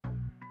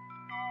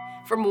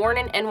From WARN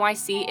and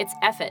NYC, it's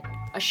F-It,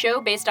 a show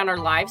based on our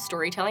live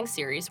storytelling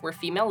series where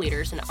female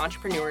leaders and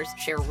entrepreneurs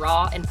share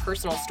raw and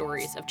personal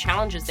stories of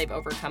challenges they've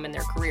overcome in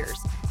their careers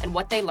and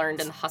what they learned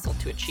in the hustle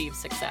to achieve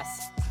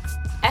success.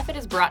 F-It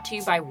is brought to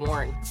you by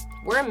WARN.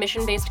 We're a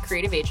mission-based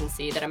creative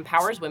agency that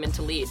empowers women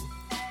to lead.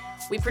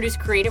 We produce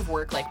creative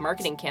work like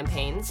marketing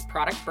campaigns,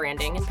 product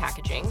branding and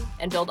packaging,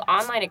 and build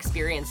online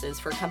experiences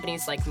for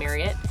companies like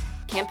Marriott,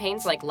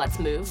 campaigns like Let's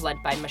Move,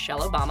 led by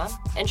Michelle Obama,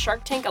 and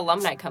Shark Tank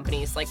alumni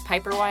companies like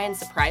Piperwhy and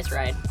Surprise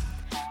Ride.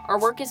 Our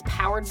work is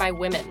powered by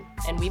women,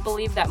 and we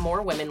believe that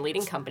more women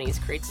leading companies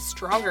creates a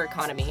stronger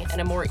economy and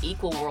a more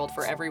equal world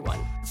for everyone.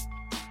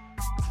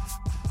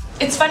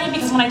 It's funny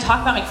because when I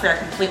talk about my career, I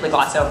completely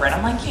gloss over it.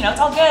 I'm like, it's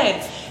all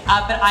good,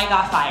 but I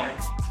got fired.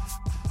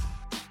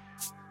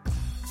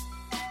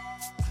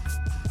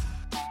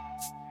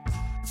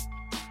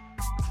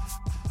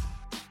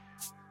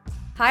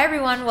 Hi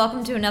everyone,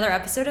 welcome to another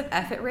episode of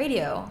F-It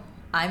Radio.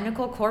 I'm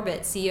Nicole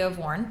Corbett, CEO of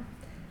WARN.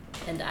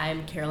 And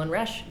I'm Carolyn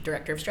Resch,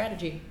 Director of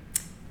Strategy.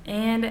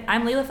 And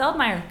I'm Leila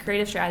Feldmeyer,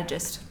 Creative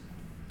Strategist.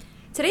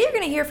 Today you're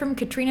going to hear from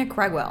Katrina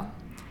Cregwell.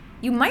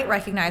 You might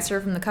recognize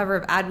her from the cover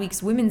of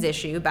Adweek's Women's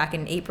Issue back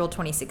in April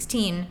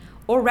 2016,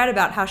 or read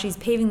about how she's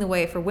paving the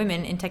way for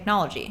women in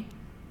technology.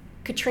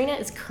 Katrina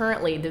is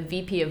currently the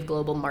VP of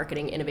Global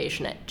Marketing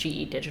Innovation at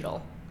GE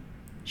Digital.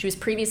 She was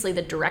previously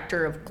the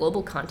Director of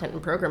Global Content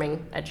and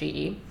Programming at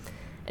GE,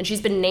 and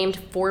she's been named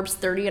Forbes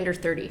 30 Under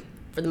 30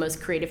 for the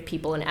most creative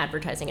people in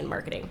advertising and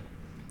marketing.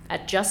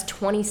 At just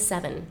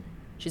 27,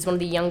 she's one of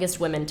the youngest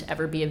women to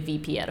ever be a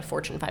VP at a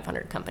Fortune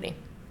 500 company.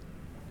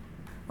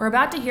 We're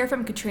about to hear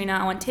from Katrina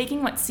on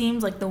taking what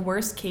seems like the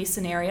worst case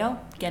scenario,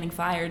 getting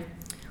fired,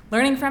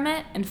 learning from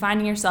it, and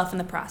finding yourself in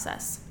the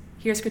process.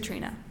 Here's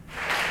Katrina.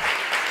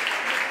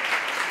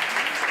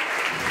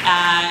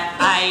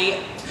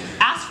 I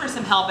asked for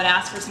some help and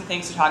asked for some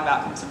things to talk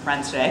about from some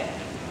friends today.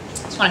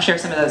 Just want to share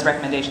some of those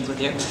recommendations with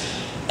you.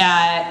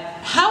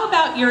 How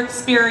about your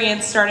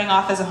experience starting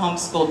off as a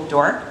homeschooled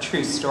dork,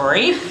 true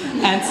story,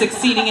 and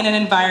succeeding in an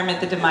environment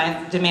that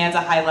demands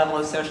a high level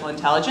of social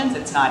intelligence?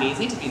 It's not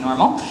easy to be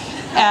normal.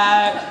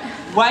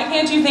 Why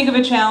can't you think of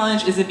a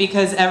challenge? Is it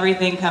because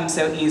everything comes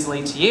so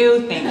easily to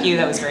you? Thank you,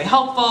 that was very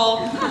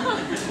helpful.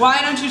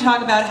 Why don't you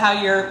talk about how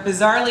you're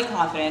bizarrely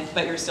confident,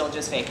 but you're still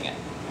just faking it?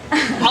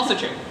 Also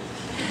true.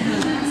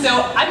 So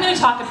I'm going to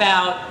talk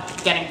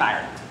about getting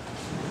fired.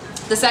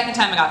 The second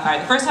time I got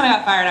fired. The first time I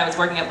got fired, I was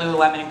working at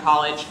Lululemon in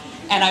college,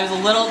 and I was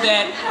a little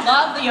bit,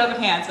 love the yoga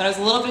pants, but I was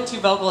a little bit too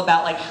vocal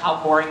about like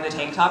how boring the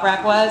tank top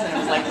rack was, and it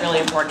was like a really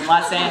important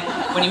lesson.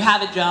 When you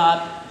have a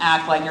job,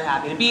 act like you're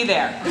happy to be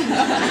there.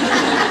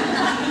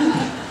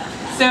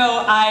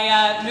 So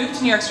I moved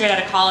to New York straight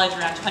out of college,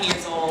 around 20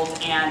 years old,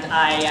 and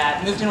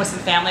I moved in with some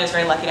family. I was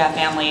very lucky to have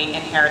family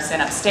in Harrison,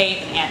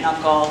 upstate, an aunt and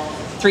uncle,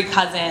 3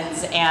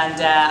 cousins,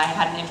 and I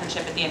had an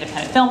internship at the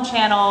Independent Film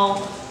Channel,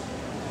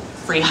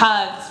 free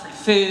hugs, free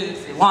food,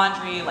 free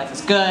laundry, life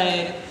was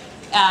good.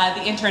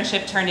 The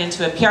internship turned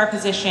into a PR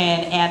position,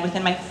 and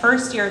within my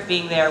first year of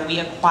being there, we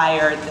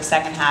acquired the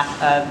second half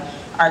of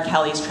R.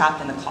 Kelly's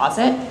Trapped in the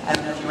Closet. I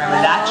don't know if you remember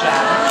that show.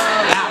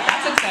 Yeah,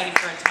 that's exciting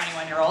for a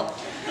 21-year-old.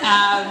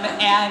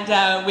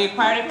 And we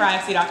acquired it for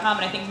IFC.com,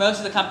 and I think most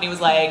of the company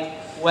was like,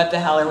 what the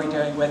hell are we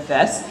doing with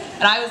this?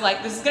 And I was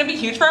like, this is going to be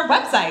huge for our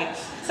website.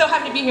 So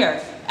happy to be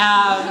here.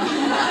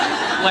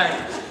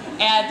 Learning.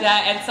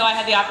 And so I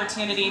had the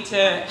opportunity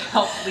to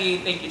help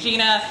lead, thank you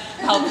Gina,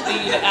 help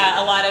lead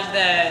a lot of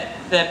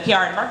the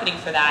PR and marketing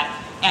for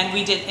that. And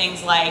we did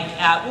things like,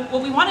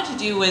 what we wanted to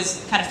do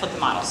was kind of flip the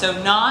model.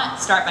 So not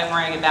start by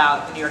worrying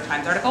about the New York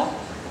Times article,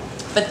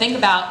 but think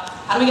about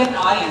how do we get an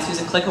audience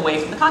who's a click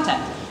away from the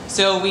content.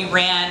 So we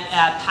ran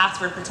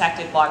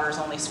password-protected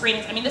bloggers-only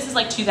screenings. I mean, this is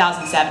like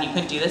 2007. You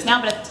couldn't do this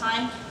now, but at the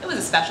time, it was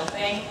a special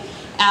thing.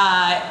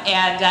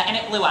 And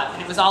it blew up,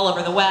 and it was all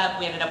over the web.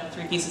 We ended up with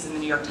 3 pieces in the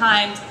New York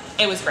Times.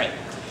 It was great.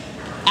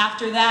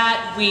 After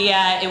that,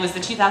 it was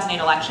the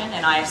 2008 election,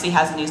 and IFC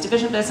has a news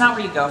division, but it's not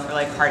where you go for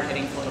like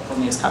hard-hitting political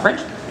news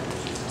coverage.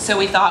 So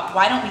we thought,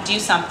 why don't we do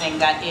something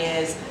that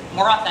is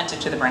more authentic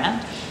to the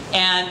brand?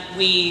 And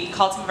we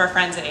called some of our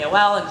friends at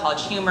AOL and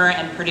College Humor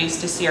and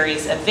produced a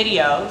series of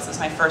videos. This was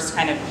my first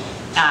kind of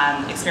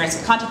experience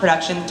with content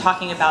production,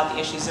 talking about the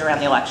issues around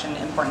the election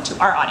important to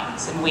our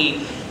audience. And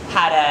we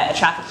had a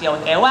traffic deal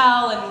with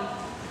AOL, and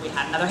we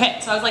had another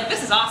hit. So I was like,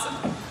 this is awesome.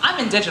 I'm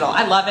in digital.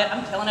 I love it.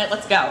 I'm killing it.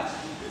 Let's go.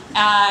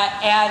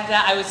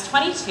 I was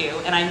 22,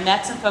 and I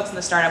met some folks in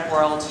the startup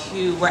world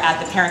who were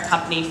at the parent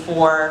company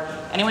for,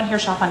 anyone here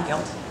shop on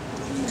Guild?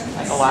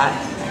 Like a lot.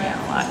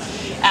 Yeah, a lot.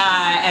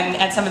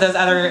 And some of those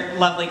other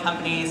lovely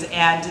companies,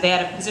 and they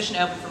had a position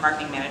open for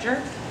marketing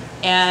manager.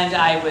 And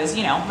I was,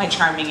 my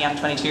charming young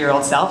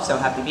 22-year-old self, so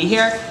happy to be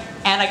here,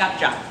 and I got the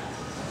job,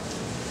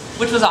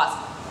 which was awesome.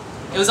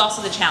 It was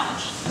also the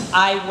challenge.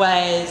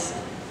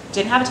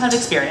 Didn't have a ton of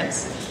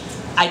experience.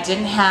 I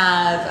didn't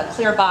have a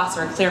clear boss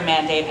or a clear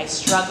mandate. I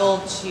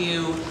struggled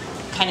to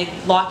kind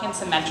of lock in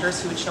some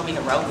mentors who would show me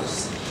the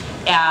ropes.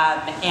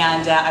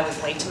 I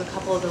was late to a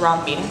couple of the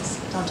wrong meetings.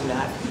 Don't do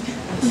that.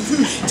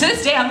 To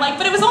this day, I'm like,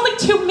 but it was only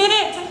 2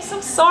 minutes. I'm so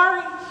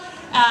sorry.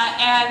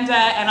 And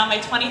on my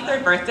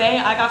 23rd birthday,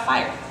 I got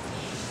fired.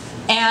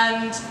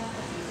 And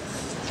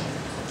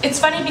it's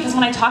funny because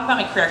when I talk about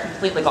my career, I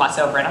completely gloss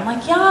over it. I'm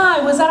like, yeah,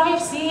 I was at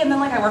IFC, and then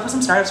like I worked with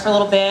some startups for a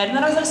little bit, and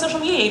then I was at a social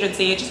media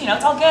agency. It just,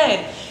 it's all good.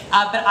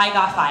 But I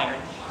got fired.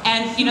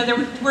 And there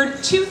were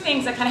two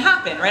things that kind of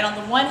happened, right? On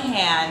the one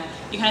hand,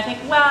 you kind of think,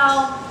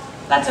 well,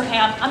 that's okay,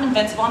 I'm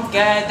invincible, I'm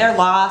good, they're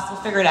lost,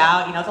 we'll figure it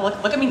out,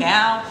 look at me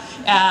now.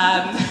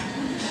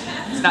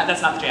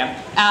 That's not the jam.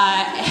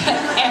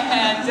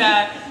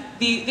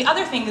 The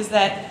other thing is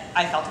that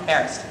I felt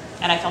embarrassed,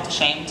 and I felt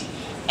ashamed,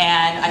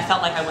 and I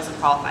felt like I wasn't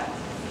qualified.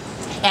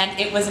 And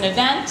it was an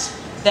event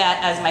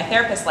that, as my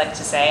therapist liked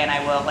to say, and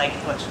I will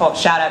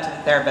shout out to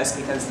the therapist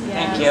because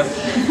thank you,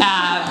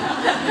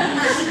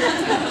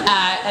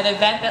 an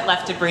event that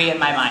left debris in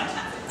my mind.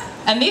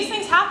 And these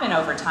things happen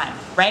over time,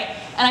 right?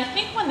 And I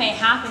think when they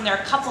happen, there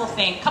are a couple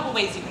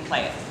ways you can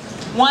play it.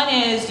 One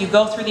is you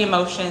go through the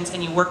emotions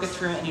and you work it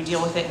through and you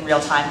deal with it in real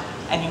time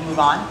and you move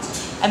on.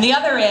 And the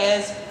other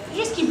is you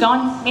just keep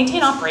going,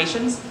 maintain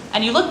operations,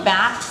 and you look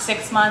back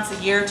 6 months,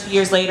 a year, 2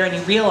 years later, and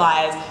you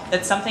realize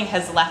that something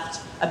has left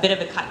a bit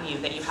of a cut in you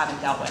that you haven't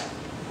dealt with.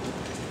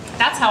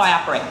 That's how I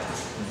operate.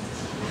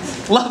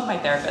 Love my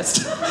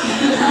therapist. So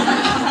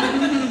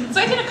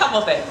I did a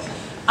couple things.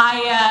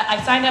 I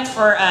signed up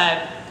for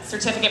a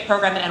certificate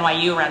program at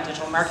NYU around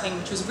digital marketing,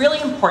 which was really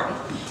important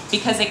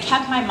because it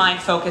kept my mind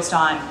focused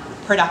on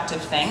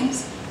productive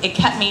things. It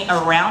kept me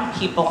around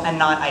people and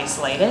not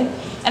isolated.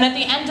 And at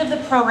the end of the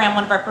program,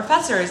 one of our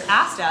professors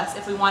asked us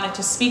if we wanted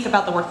to speak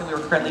about the work that we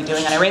were currently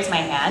doing, and I raised my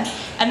hand.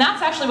 And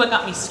that's actually what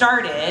got me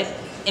started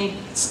in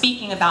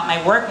speaking about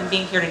my work and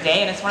being here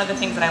today, and it's one of the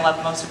things that I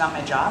love most about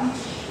my job.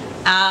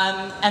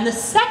 And the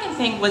second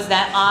thing was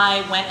that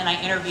I went and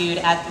I interviewed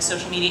at the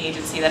social media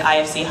agency that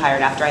IFC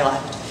hired after I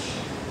left.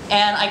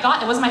 And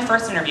it was my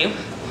first interview.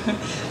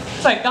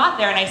 So I got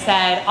there and I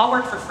said, I'll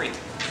work for free.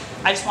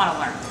 I just want to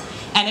learn.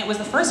 And it was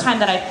the first time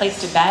that I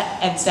placed a bet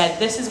and said,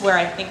 this is where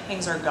I think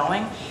things are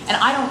going, and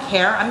I don't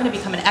care, I'm going to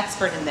become an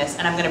expert in this,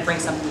 and I'm going to bring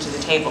something to the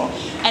table.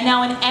 And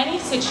now in any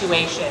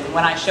situation,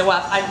 when I show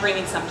up, I'm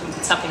bringing something to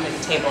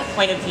the table, a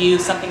point of view,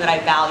 something that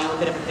I value, a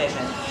bit of a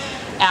vision.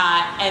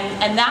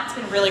 And that's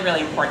been really, really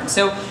important.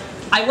 So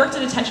I worked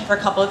at Attention for a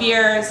couple of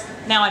years,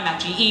 now I'm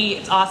at GE,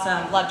 it's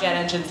awesome, love jet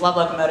engines, love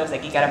locomotives, I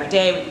geek out every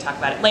day, we can talk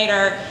about it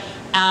later.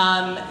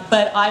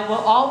 But I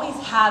will always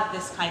have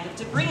this kind of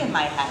debris in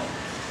my head.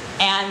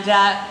 And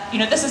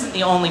this isn't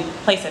the only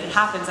place that it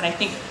happens, and I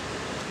think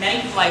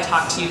many people I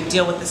talk to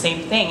deal with the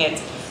same thing.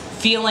 It's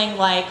feeling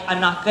like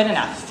I'm not good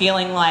enough,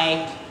 feeling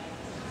like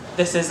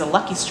this is a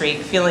lucky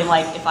streak, feeling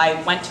like if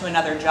I went to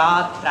another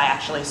job, could I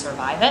actually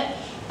survive it?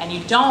 And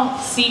you don't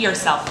see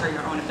yourself for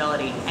your own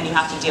ability, and you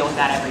have to deal with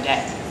that every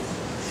day.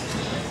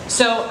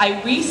 So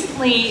I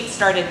recently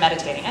started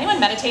meditating. Anyone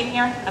meditating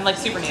here? I'm like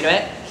super new to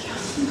it.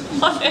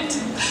 Love it.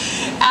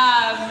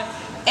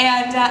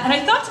 And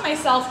I thought to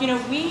myself,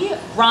 we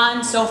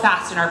run so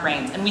fast in our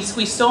brains and we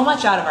squeeze so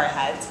much out of our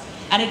heads,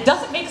 and it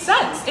doesn't make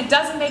sense. It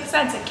doesn't make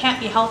sense. It can't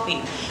be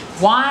healthy.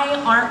 Why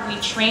aren't we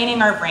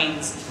training our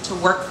brains to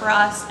work for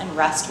us and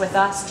rest with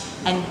us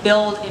and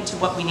build into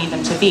what we need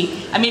them to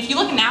be? I mean, if you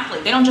look at an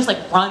athlete, they don't just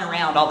run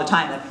around all the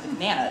time like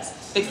bananas.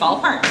 They fall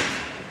apart.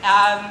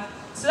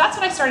 So that's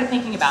what I started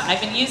thinking about. And I've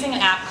been using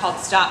an app called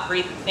Stop,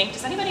 Breathe, and Think.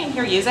 Does anybody in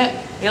here use it?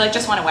 They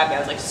just want a webby.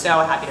 I was so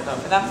happy to vote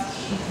for them.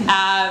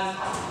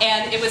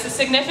 And it was a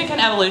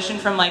significant evolution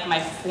from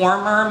my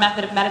former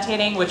method of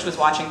meditating, which was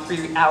watching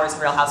 3 hours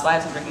of Real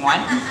Housewives and drinking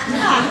wine,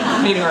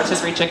 eating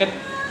rotisserie chicken.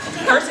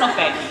 Personal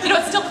thing.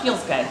 It still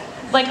feels good.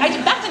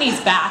 Bethany's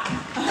back.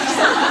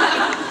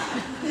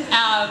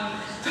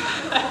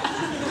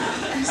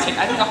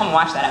 I can go home and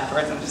watch that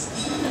afterwards. I'm just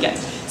kidding.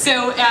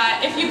 So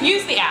if you've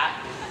used the app,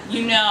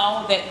 you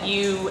know that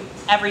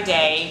every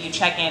day, you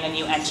check in and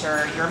you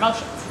enter your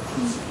emotions.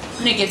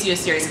 And it gives you a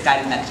series of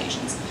guided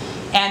meditations.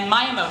 And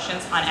my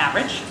emotions, on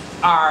average,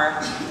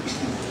 are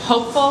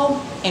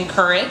hopeful,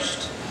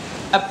 encouraged,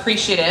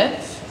 appreciative,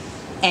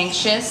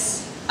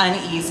 anxious,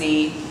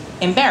 uneasy,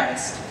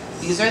 embarrassed.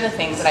 These are the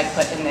things that I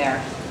put in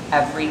there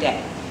every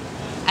day.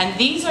 And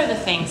these are the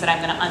things that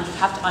I'm going to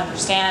have to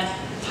understand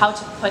how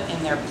to put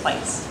in their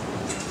place.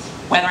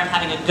 Whether I'm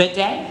having a good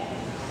day,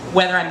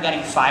 whether I'm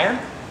getting fired,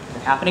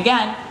 could happen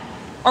again,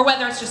 or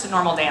whether it's just a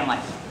normal day in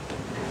life.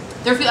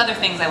 There are a few other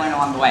things I learned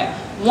along the way.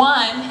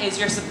 One is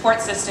your support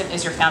system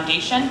is your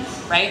foundation,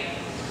 right?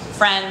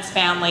 Friends,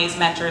 families,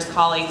 mentors,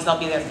 colleagues, they'll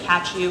be there to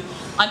catch you.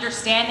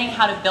 Understanding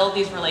how to build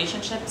these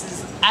relationships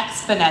is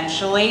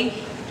exponentially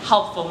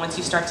helpful once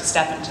you start to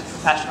step into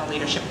professional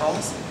leadership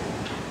roles.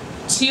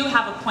 2,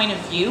 have a point of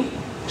view.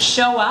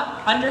 Show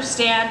up,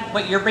 understand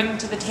what you're bringing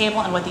to the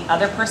table and what the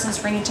other person's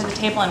bringing to the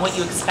table and what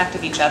you expect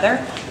of each other,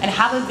 and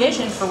have a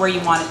vision for where you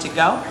want it to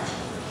go.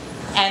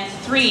 And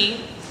 3,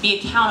 be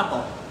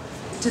accountable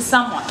to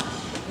someone.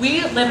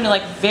 We live in a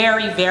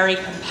very, very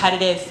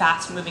competitive,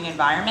 fast-moving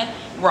environment.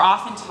 We're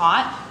often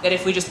taught that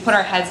if we just put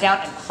our heads down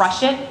and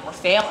crush it, or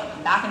fail and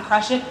come back and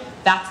crush it,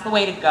 that's the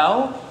way to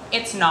go.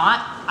 It's not.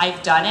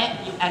 I've done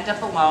it, you end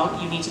up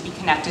alone, you need to be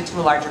connected to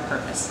a larger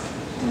purpose.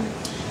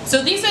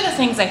 So these are the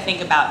things I think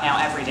about now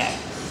every day.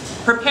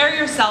 Prepare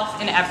yourself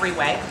in every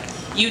way.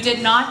 You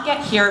did not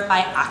get here by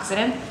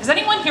accident. Does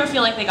anyone here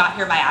feel like they got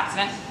here by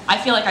accident? I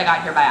feel like I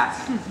got here by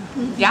accident.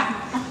 Yeah?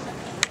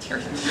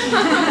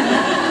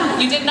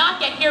 You did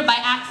not get here by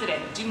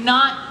accident. Do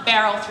not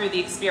barrel through the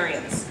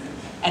experience.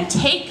 And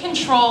take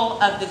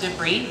control of the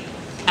debris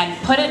and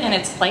put it in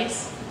its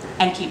place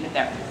and keep it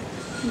there.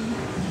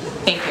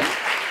 Thank you.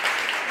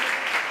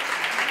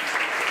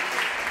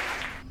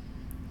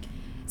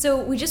 So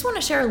we just want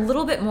to share a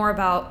little bit more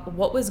about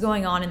what was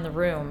going on in the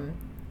room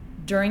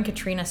during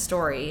Katrina's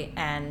story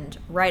and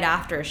right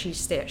after she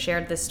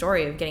shared this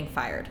story of getting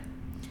fired.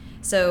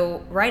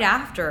 So right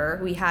after,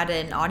 we had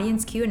an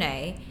audience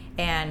Q&A,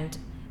 and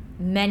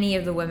many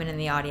of the women in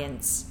the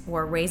audience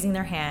were raising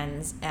their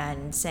hands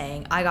and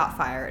saying, I got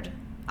fired.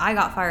 I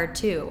got fired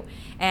too.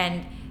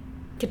 And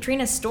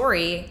Katrina's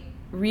story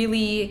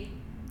really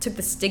took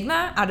the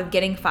stigma out of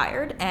getting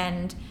fired,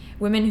 and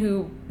women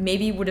who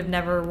maybe would have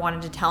never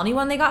wanted to tell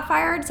anyone they got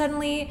fired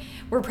suddenly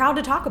were proud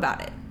to talk about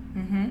it.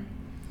 Mm-hmm.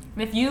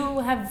 If you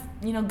have,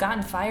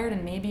 gotten fired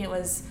and maybe it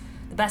was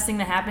the best thing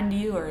that happened to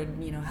you, or,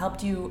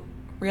 helped you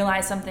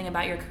realize something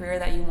about your career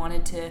that you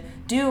wanted to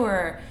do,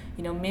 or,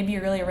 maybe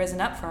you're really risen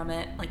up from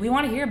it, we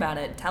want to hear about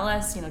it. Tell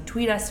us,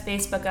 tweet us,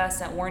 Facebook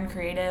us at Warren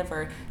Creative,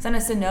 or send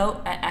us a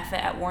note at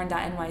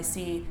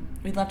effit@warren.nyc.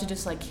 We'd love to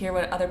just hear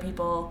what other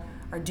people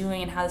are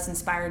doing and how this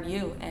inspired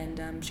you,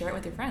 and share it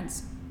with your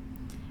friends.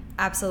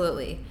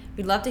 Absolutely.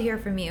 We'd love to hear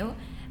from you.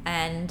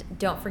 And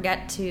don't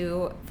forget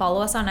to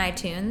follow us on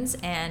iTunes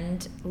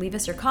and leave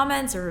us your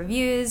comments or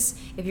reviews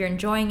if you're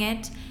enjoying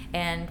it.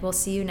 And we'll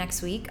see you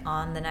next week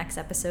on the next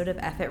episode of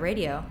Effit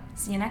Radio.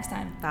 See you next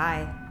time.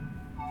 Bye.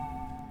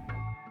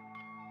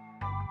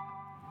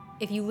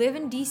 If you live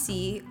in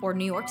DC or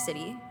New York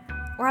City,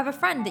 or have a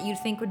friend that you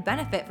think would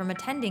benefit from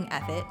attending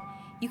Effit,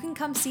 you can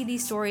come see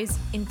these stories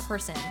in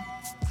person,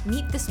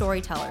 meet the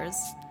storytellers,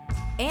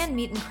 and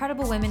meet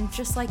incredible women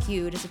just like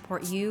you to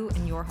support you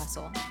in your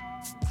hustle.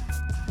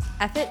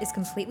 Effit is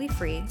completely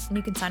free, and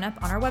you can sign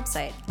up on our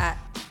website at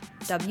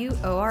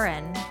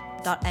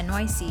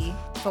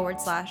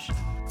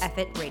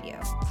worn.nyc/Effit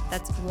Radio.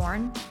 That's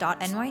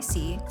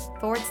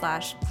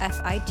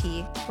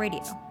warn.nyc/FIT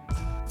Radio.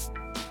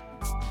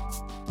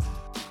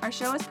 Our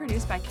show is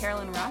produced by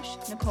Carolyn Rush,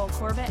 Nicole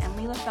Corbett, and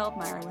Leela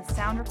Feldmeyer, with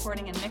sound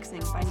recording and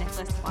mixing by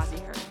Nicholas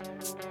Quasi-Hurd.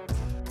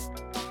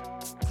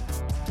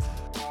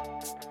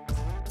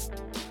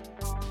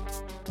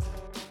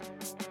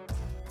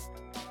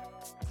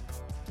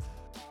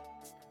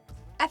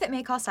 Effit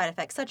may cause side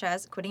effects such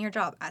as quitting your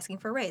job, asking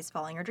for a raise,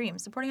 following your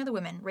dreams, supporting other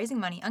women, raising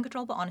money,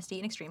 uncontrollable honesty,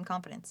 and extreme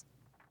confidence.